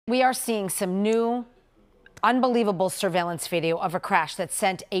We are seeing some new, unbelievable surveillance video of a crash that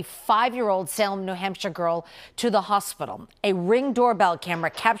sent a 5-year-old Salem, New Hampshire girl to the hospital. A Ring doorbell camera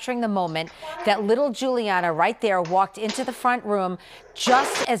capturing the moment that little Juliana right there walked into the front room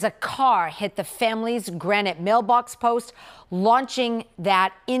just as a car hit the family's granite mailbox post, launching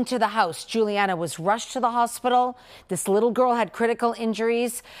that into the house. Juliana was rushed to the hospital. This little girl had critical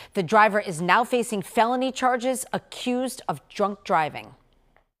injuries. The driver is now facing felony charges, accused of drunk driving.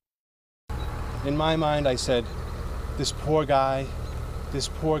 In my mind, I said, this poor guy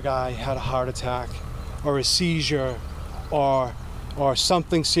had a heart attack or a seizure or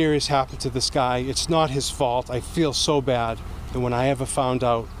something serious happened to this guy. It's not his fault. I feel so bad. And when I ever found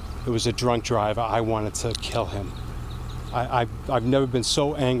out it was a drunk driver, I wanted to kill him. I've never been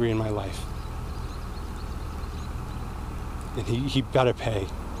so angry in my life. And he better pay.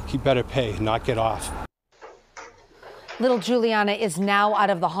 He better pay and not get off. Little Juliana is now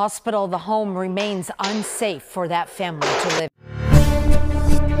out of the hospital. The home remains unsafe for that family to live in.